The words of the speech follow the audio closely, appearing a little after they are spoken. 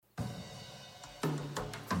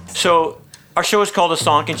So our show is called A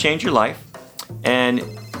Song Can Change Your Life. And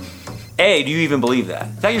A, do you even believe that?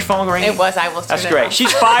 Is that your phone ringing? It was. I will turn That's it great. off.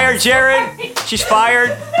 She's fired, Jared. She's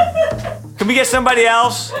fired. Can we get somebody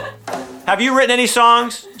else? Have you written any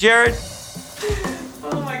songs, Jared?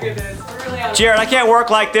 Oh my goodness. We're really out of Jared, I can't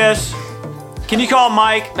work like this. Can you call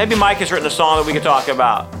Mike? Maybe Mike has written a song that we can talk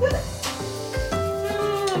about.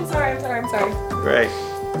 I'm sorry. Great.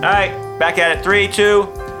 All right, back at it. 3,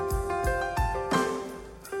 2.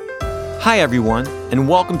 Hi, everyone, and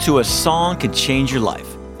welcome to A Song Can Change Your Life,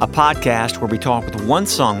 a podcast where we talk with one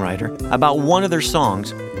songwriter about one of their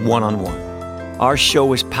songs, one-on-one. Our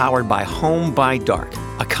show is powered by Home by Dark,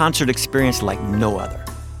 a concert experience like no other.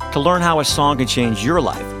 To learn how a song can change your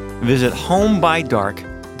life, visit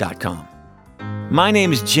homebydark.com. My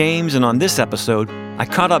name is James, and on this episode, I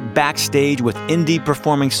caught up backstage with indie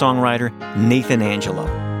performing songwriter Nathan Angelo.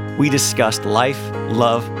 We discussed life,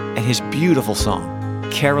 love, and his beautiful song,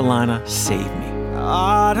 Carolina, Save Me.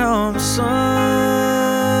 Autumn sun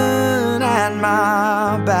at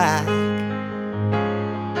my back.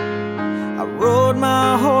 I rode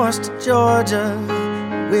my horse to Georgia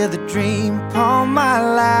with a dream upon my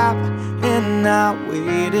lap, and I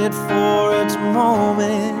waited for its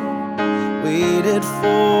moment, waited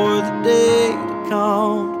for the day to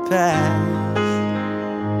come to pass.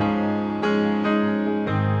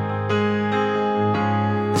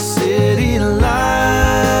 The city lights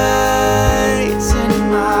in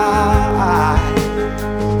my eyes,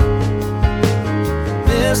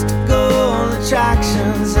 mystical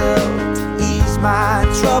attractions help to ease my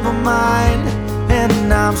troubled mind,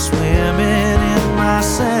 and I'm swimming in my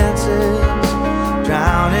senses,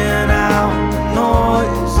 drowning out the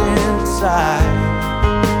noise inside.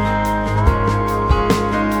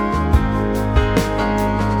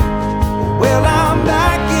 Well, I'm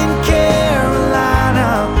back in Carolina,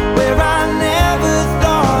 where I never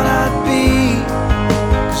thought I'd be,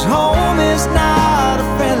 'cause home is not a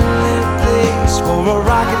friendly place for a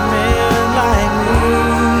rocket man like me.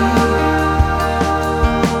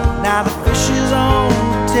 Now the fish is on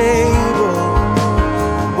the table,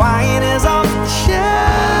 wine is off the shelf.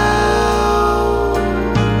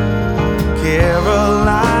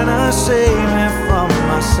 Carolina, save me from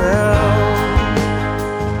myself.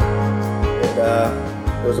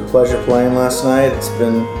 It was a pleasure playing last night. It's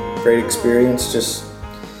been a great experience just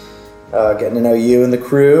getting to know you and the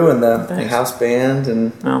crew and the house band.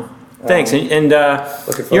 And Oh, thanks. And looking you're in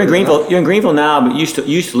forward to Greenville. that. You're in Greenville now, but you used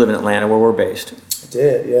to live in Atlanta, where we're based. I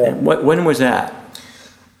did, yeah. And when was that?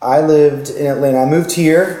 I lived in Atlanta. I moved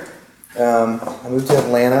here. I moved to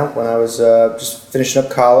Atlanta when I was just finishing up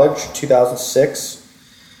college, 2006.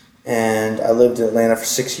 And I lived in Atlanta for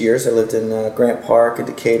 6 years. I lived in Grant Park and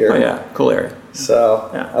Decatur. Oh yeah, cool area. So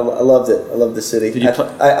Yeah. I loved it. I loved the city. Did you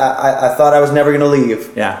I thought I was never going to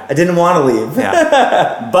leave. Yeah. I didn't want to leave.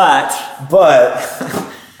 Yeah. But But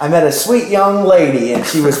I met a sweet young lady, and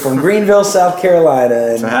she was from Greenville, South Carolina.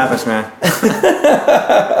 that's what happens, man.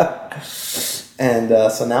 And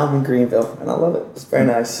so now I'm in Greenville, and I love it. It's very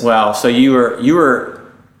nice. Wow. So you were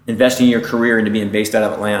investing your career into being based out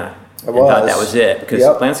of Atlanta. I And thought was. that was it, because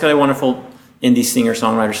Yep. Atlanta's got a wonderful indie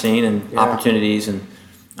singer-songwriter scene and Yeah. opportunities, and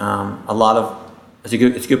a lot of it's a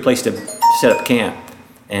good place to set up camp.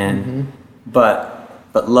 And but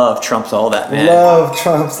love trumps all that, man. Love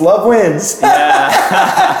trumps. Love wins.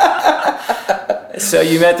 So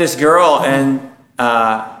you met this girl, and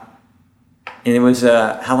it was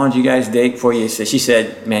how long did you guys date before you said? She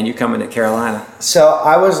said, "Man, you're coming to Carolina." So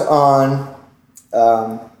I was on.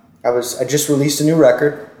 I just released a new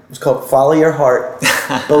record. It was called "Follow Your Heart."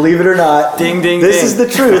 Believe it or not, Ding, ding, this ding. is the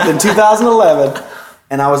truth. In 2011,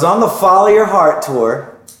 and I was on the "Follow Your Heart"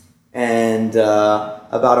 tour, and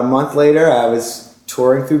about a month later, I was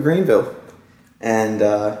touring through Greenville, and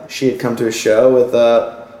she had come to a show with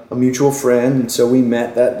a mutual friend, and so we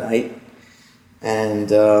met that night.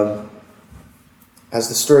 And as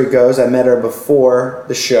the story goes, I met her before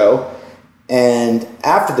the show, and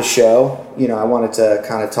after the show, I wanted to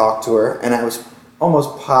kind of talk to her, and I was almost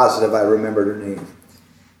positive I remembered her name.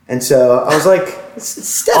 And so I was like, it's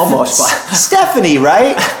Stephanie. Almost. Stephanie,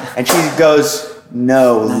 right? And she goes,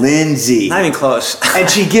 no, Lindsay. Not even close. And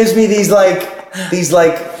she gives me these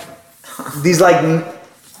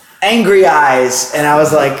angry eyes, and I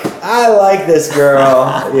was like, I like this girl,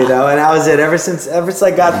 and that was it. Ever since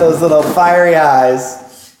I got those little fiery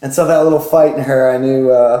eyes and saw that little fight in her, I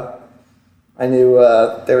knew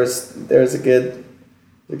there was a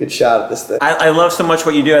good shot at this thing. I love so much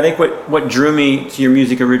what you do. I think what drew me to your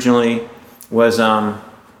music originally was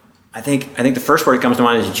I think the first word that comes to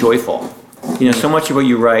mind is joyful. So much of what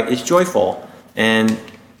you write is joyful, and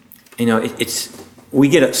it's we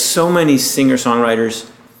get so many singer-songwriters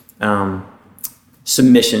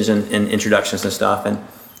submissions and introductions and stuff,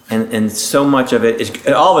 and so much of it is,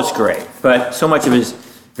 all of it's great, but so much of it is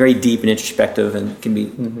very deep and introspective and can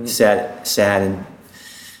be sad and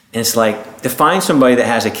it's like, to find somebody that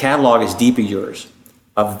has a catalog as deep as yours,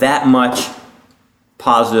 of that much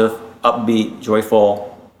positive, upbeat,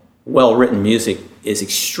 joyful, well-written music is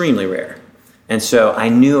extremely rare. And so I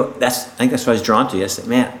think that's what I was drawn to. I said,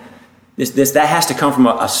 man, that has to come from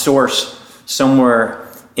a source somewhere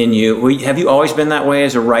in you. Have you always been that way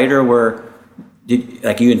as a writer, where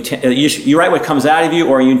you write what comes out of you,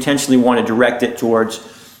 or you intentionally want to direct it towards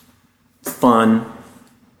fun,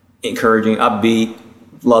 encouraging, upbeat,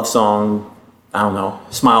 love song, I don't know,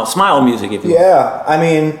 smile music, if you will? Yeah, I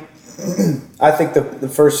mean, I think the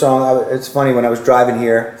first song, it's funny, when I was driving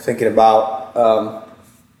here thinking about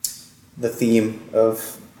the theme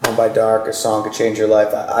of Home by Dark, A Song Could Change Your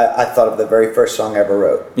Life, I thought of the very first song I ever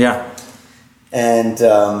wrote. Yeah. And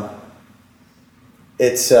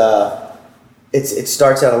it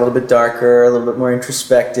starts out a little bit darker, a little bit more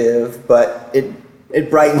introspective, but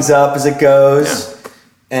it brightens up as it goes. Yeah.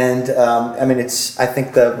 And I mean, I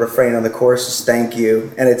think the refrain on the chorus is "Thank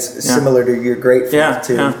You," and it's similar to "You're Grateful"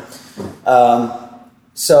 too. Yeah.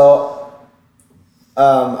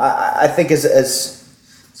 I think as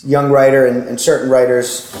young writer and certain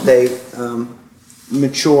writers, they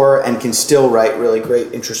mature and can still write really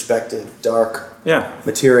great introspective, dark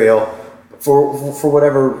material. For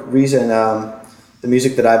whatever reason, the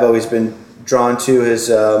music that I've always been drawn to has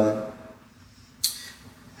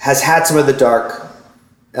had some of the dark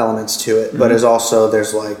elements to it, but there's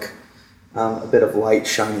like a bit of light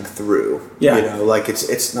shining through. Yeah. You know, like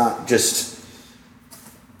it's not just,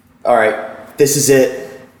 all right, this is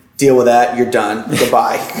it, deal with that, you're done,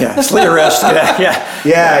 goodbye. Yeah, just let it rest.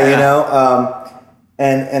 Yeah, you know,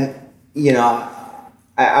 and you know,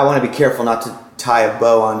 I want to be careful not to tie a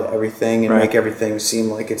bow onto everything and make everything seem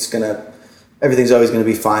like everything's always going to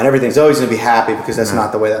be fine, everything's always going to be happy, because that's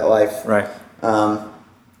not the way that life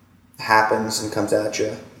happens and comes at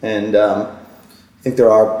you. And I think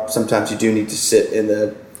sometimes you do need to sit in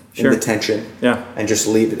the tension and just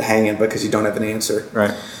leave it hanging because you don't have an answer.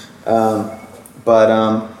 Right. But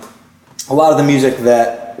a lot of the music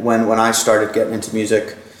that when I started getting into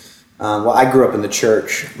music, I grew up in the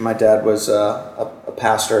church. My dad was a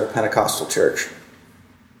pastor at a Pentecostal church.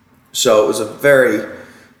 So it was a very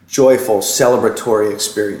joyful, celebratory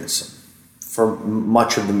experience for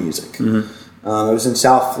much of the music. Mm-hmm. It was in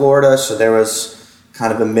South Florida, so there was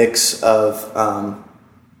kind of a mix of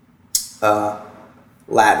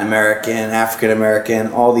Latin American, African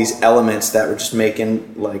American, all these elements that were just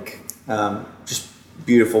making like just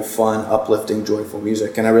beautiful, fun, uplifting, joyful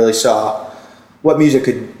music. And I really saw what music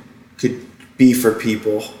could be for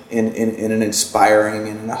people in an inspiring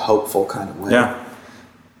and in a hopeful kind of way. Yeah.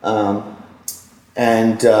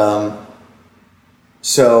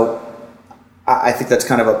 So I think that's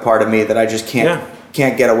kind of a part of me that I just can't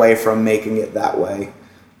get away from making it that way.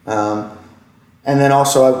 And then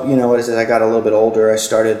also, you know, as I got a little bit older, I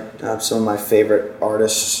started some of my favorite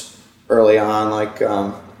artists early on, like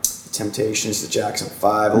The Temptations, the Jackson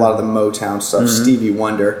 5, a lot of the Motown stuff, Stevie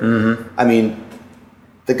Wonder. Mm-hmm. I mean,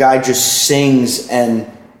 the guy just sings and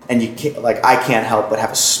you can't, like, I can't help but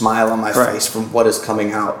have a smile on my face from what is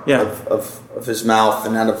coming out of his mouth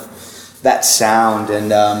and out of that sound.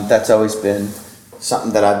 And that's always been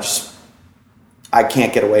something that I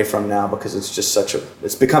can't get away from now, because it's just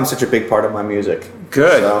it's become such a big part of my music.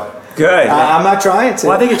 Good. So, good. I'm not trying to.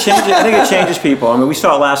 Well, I think it changes people. I mean, we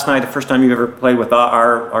saw it last night, the first time you've ever played with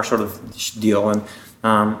our sort of deal, and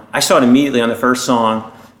I saw it immediately on the first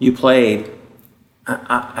song you played.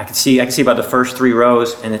 I could see about the first 3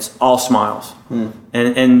 rows, and it's all smiles.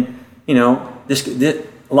 And you know, a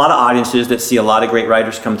lot of audiences that see a lot of great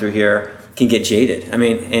writers come through here can get jaded. I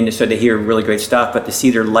mean, and so they hear really great stuff, but to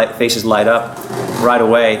see their faces light up right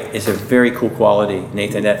away is a very cool quality,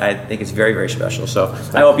 Nathan, that I think is very, very special. So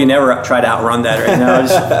I hope you never try to outrun that. Right now,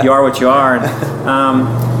 you are what you are.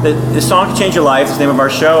 And the song Can Change Your Life is the name of our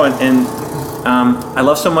show, and I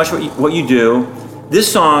love so much what you do. This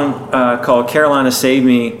song called Carolina Save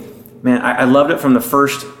Me, man, I loved it from the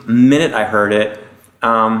first minute I heard it.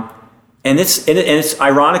 And it's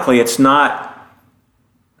ironically, it's not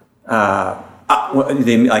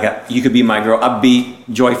you could be my girl, upbeat,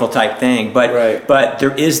 joyful type thing, but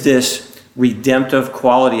there is this redemptive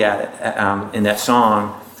quality at it in that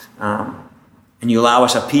song, and you allow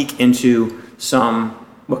us a peek into some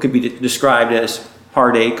what could be described as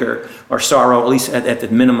heartache or sorrow, at least at the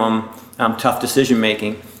minimum, tough decision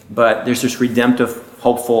making. But there's this redemptive,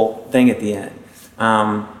 hopeful thing at the end.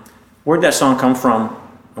 Where'd that song come from?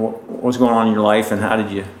 What was going on in your life, and how did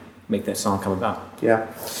you make that song come about? Yeah.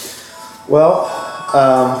 Well,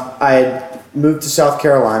 I had moved to South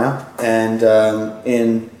Carolina, and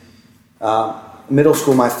in middle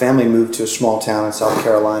school, my family moved to a small town in South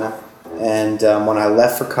Carolina. And when I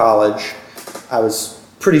left for college, I was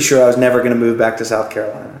pretty sure I was never going to move back to South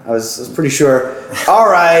Carolina. I was pretty sure, all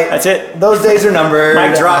right, that's it. Those days are numbered.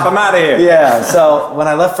 Mic drop, I'm out of here. Yeah, so when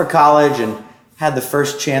I left for college and had the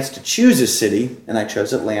first chance to choose a city, and I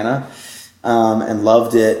chose Atlanta, and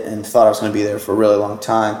loved it and thought I was going to be there for a really long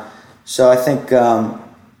time. So I think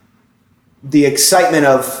the excitement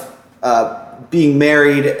of being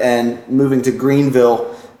married and moving to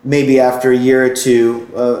Greenville, maybe after a year or two,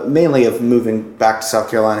 mainly of moving back to South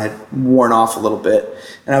Carolina, had worn off a little bit.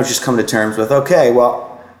 And I was just coming to terms with, okay, well,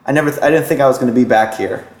 I didn't think I was going to be back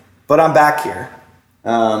here, but I'm back here.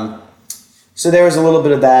 So there was a little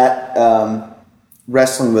bit of that,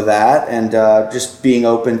 wrestling with that, and just being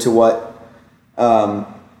open to what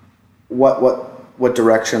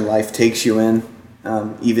direction life takes you in,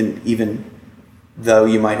 even though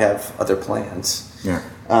you might have other plans. Yeah.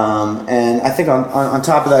 And I think on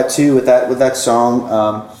top of that too, with that song,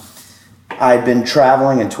 I'd been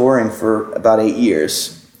traveling and touring for about 8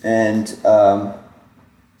 years, and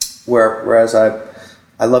whereas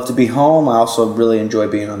I love to be home, I also really enjoy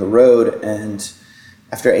being on the road. And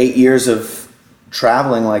after 8 years of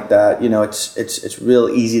traveling like that, it's real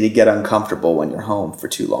easy to get uncomfortable when you're home for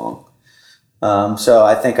too long. So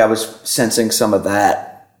I think I was sensing some of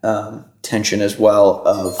that tension as well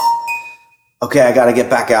of, okay, I got to get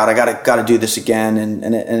back out. I got to do this again,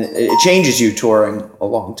 and it changes you touring a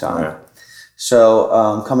long time. Yeah.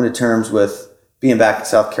 So coming to terms with being back in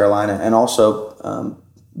South Carolina, and also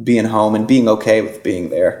being home and being okay with being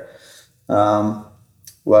there,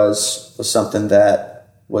 was something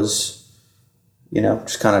that was,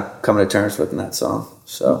 just kind of coming to terms with in that song.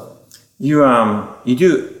 So you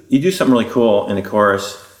do something really cool in the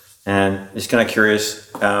chorus, and just kind of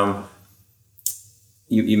curious.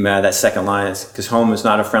 You mad that second line is because home is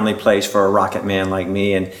not a friendly place for a rocket man like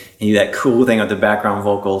me, and you that cool thing with the background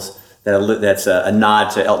vocals that's a nod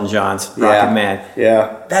to Elton John's Rocket Man.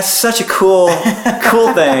 Yeah, that's such a cool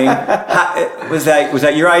thing. Was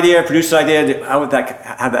that your idea, producer's idea? How'd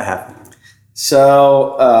that happen?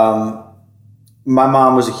 So my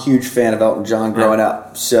mom was a huge fan of Elton John growing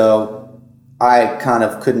up, so I kind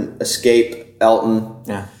of couldn't escape Elton.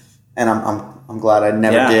 Yeah, and I'm glad I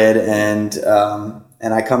never did,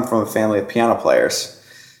 and I come from a family of piano players.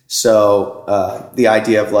 So the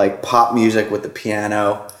idea of like pop music with the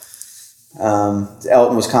piano,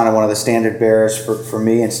 Elton was kind of one of the standard bearers for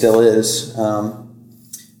me, and still is.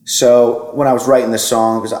 So when I was writing this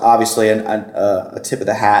song, it was obviously a tip of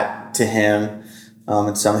the hat to him,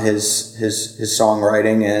 and some of his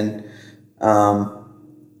songwriting. And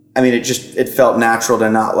it felt natural to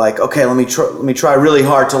not like, okay, let me try really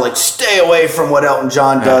hard to like stay away from what Elton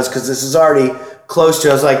John does, because this is already close to.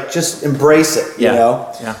 I was like, just embrace it, you know.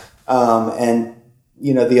 Yeah. And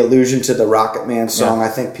the allusion to the Rocket Man song, I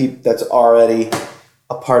think that's already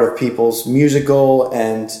a part of people's musical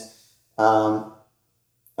and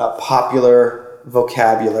popular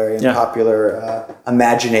vocabulary and popular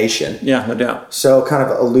imagination. Yeah, no doubt. So kind of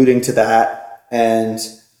alluding to that, and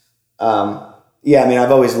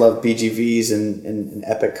I've always loved BGVs and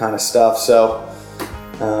epic kind of stuff. So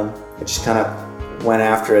I just kind of went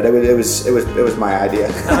after it. It was my idea.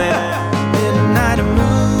 Midnight moon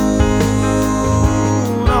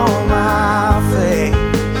on my face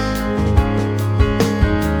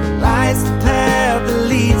lights the path that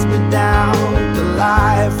leads me down to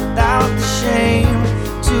life without the shame,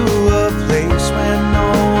 to a place where no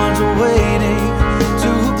one's waiting, to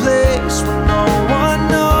a place where no one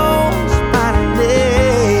knows my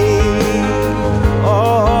name.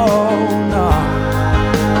 Oh no.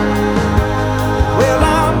 Well,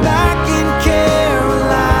 I'm back in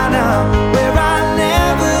Carolina, where I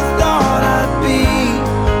never thought I'd be,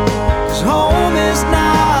 'cause home is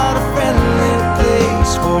not a friendly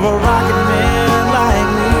place for a rocket man like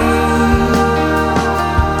me.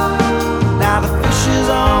 Now the fish is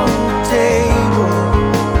on the table,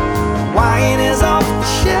 wine is off the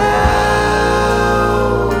shelf.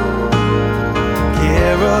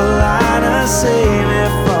 Carolina, save me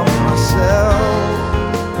from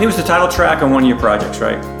myself. It was the title track on one of your projects,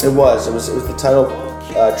 right? It was the title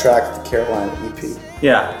track of the Carolina EP.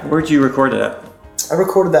 Yeah. Where'd you record it at? I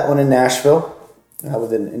recorded that one in Nashville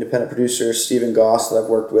with an independent producer, Stephen Goss, that I've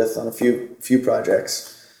worked with on a few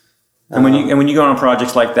projects. And when you go on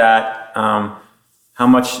projects like that, how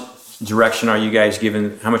much direction are you guys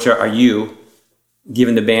giving? How much are you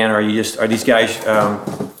giving the band? Or are these guys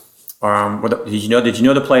Did you know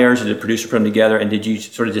the players, or did the producer put them together, and did you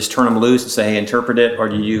sort of just turn them loose and say, hey, interpret it, or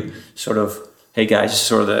did you sort of, hey guys, just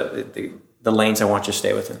sort of the lanes I want you to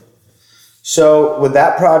stay within? So with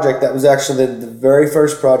that project, that was actually the very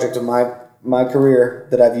first project of my career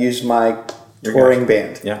that I've used my touring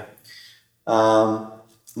band. Yeah.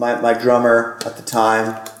 My drummer at the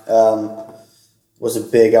time was a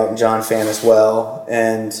big Elton John fan as well,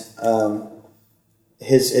 and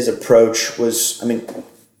his approach was,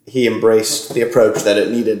 he embraced the approach that it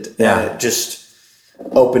needed, and it just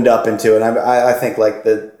opened up into it. I think like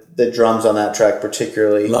the drums on that track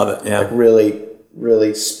particularly, love it, yeah, like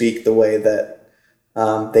really speak the way that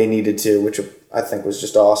they needed to, which I think was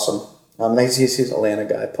just awesome. He's an Atlanta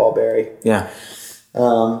guy, Paul Berry. Yeah.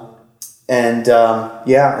 And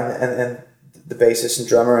the bassist and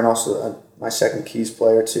drummer, and also my second keys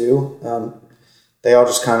player too. They all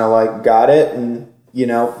just kind of like got it, and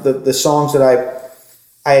the songs that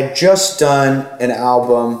I had just done an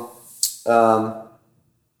album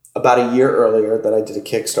about a year earlier that I did a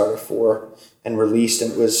Kickstarter for and released,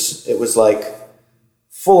 and it was like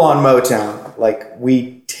full on Motown. Like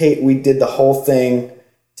we did the whole thing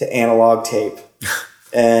to analog tape,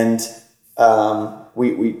 and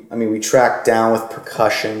we tracked down with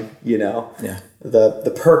percussion. Yeah.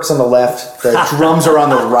 The perks on the left, the drums are on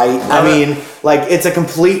the right. Like it's a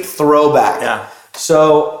complete throwback. Yeah.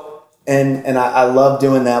 So, and I love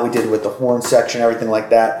doing that. We did it with the horn section, everything like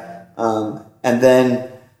that. And then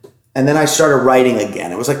I started writing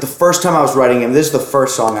again. It was like the first time I was writing, and this is the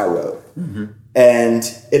first song I wrote. Mm-hmm. And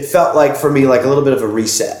it felt like for me, like a little bit of a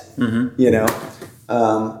reset,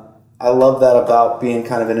 I love that about being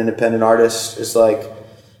kind of an independent artist, is like,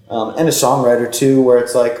 and a songwriter too, where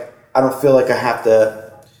it's like, I don't feel like I have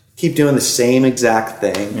to keep doing the same exact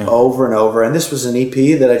thing over and over. And this was an EP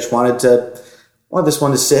that I just wanted this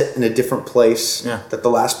one to sit in a different place that the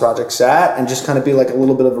last project sat, and just kind of be like a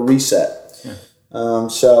little bit of a reset. Yeah.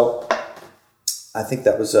 So I think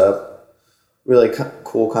that was a really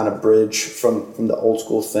cool kind of bridge from the old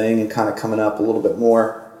school thing, and kind of coming up a little bit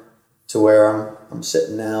more to where I'm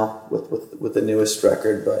sitting now with the newest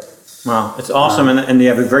record. But wow, it's awesome, and they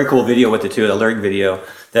have a very cool video with it too, the lyric video.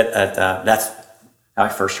 That's how I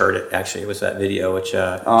first heard it. Actually, it was that video, which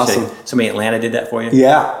awesome. Somebody in Atlanta did that for you.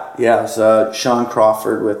 Yeah. It was Sean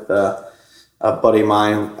Crawford with a buddy of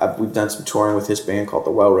mine. We've done some touring with his band called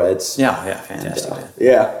the Well Reds. Yeah, fantastic. And,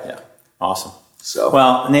 yeah, awesome. So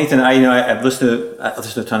well, Nathan, I've listened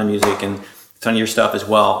to a ton of music and a ton of your stuff as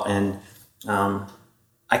well, and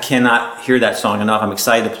I cannot hear that song enough. I'm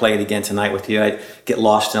excited to play it again tonight with you. I get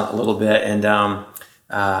lost in it a little bit, and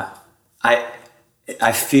I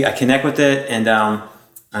feel I connect with it, and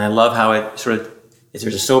I love how it sort of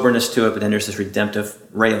there's a soberness to it, but then there's this redemptive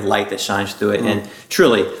ray of light that shines through it, and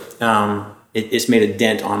truly, it's made a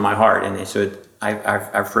dent on my heart, and so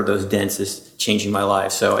I've heard those dents as changing my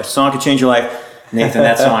life. So if a song could change your life, Nathan,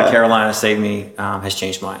 that song "Carolina Saved Me" has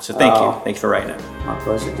changed mine. So thank you for writing it. My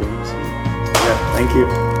pleasure, James. Yeah, thank you.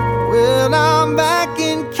 Well, I'm back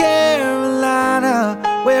in Carolina,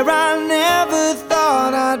 where I never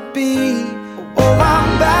thought I'd be. Well,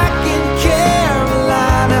 I'm back in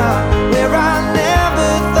Carolina, where I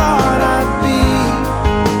never thought I'd be.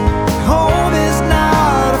 Home is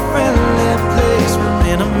not a friendly place for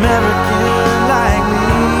an American like me.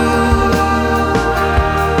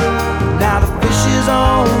 Now the fish is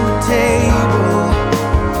on the table,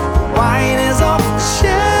 the wine is off the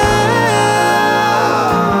shelf.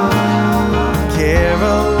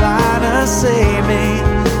 Carolina, save me.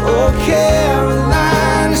 Oh,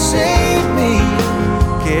 Carolina, save me.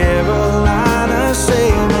 Carolina,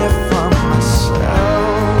 save me from myself.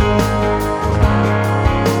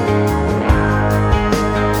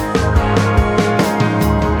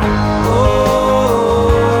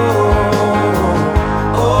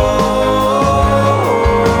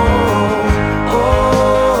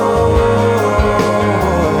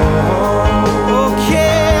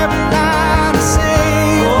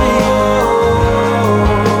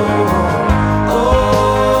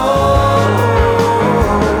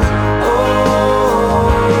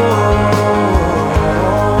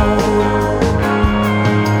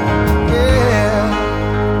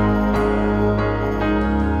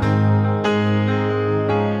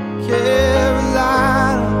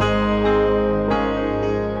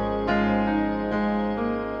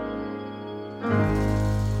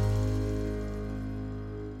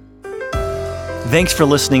 Thanks for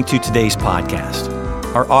listening to today's podcast.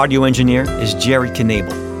 Our audio engineer is Jared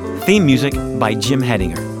Knable. Theme music by Jim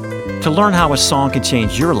Hedinger. To learn how a song can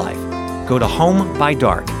change your life, go to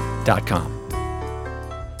homebydark.com.